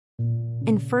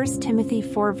In 1 Timothy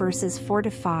 4 verses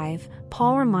 4-5,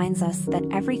 Paul reminds us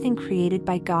that everything created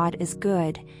by God is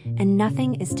good, and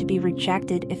nothing is to be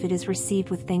rejected if it is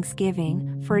received with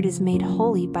thanksgiving, for it is made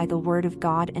holy by the word of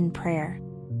God and prayer.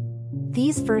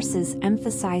 These verses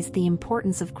emphasize the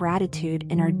importance of gratitude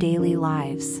in our daily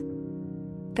lives.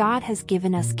 God has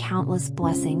given us countless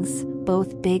blessings,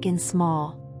 both big and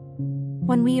small.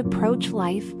 When we approach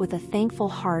life with a thankful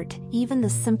heart, even the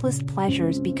simplest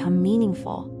pleasures become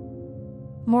meaningful.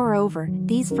 Moreover,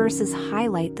 these verses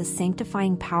highlight the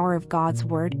sanctifying power of God's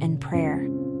word and prayer.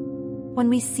 When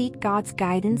we seek God's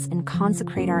guidance and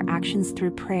consecrate our actions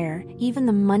through prayer, even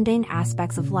the mundane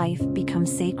aspects of life become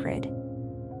sacred.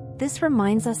 This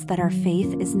reminds us that our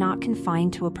faith is not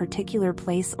confined to a particular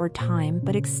place or time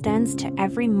but extends to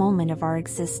every moment of our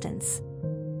existence.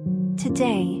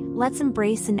 Today, let's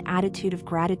embrace an attitude of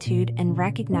gratitude and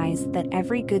recognize that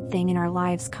every good thing in our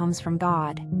lives comes from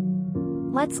God.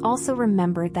 Let's also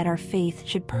remember that our faith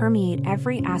should permeate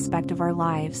every aspect of our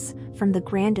lives, from the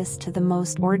grandest to the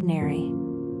most ordinary.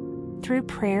 Through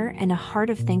prayer and a heart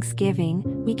of thanksgiving,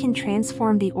 we can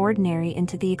transform the ordinary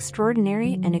into the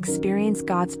extraordinary and experience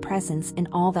God's presence in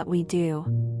all that we do.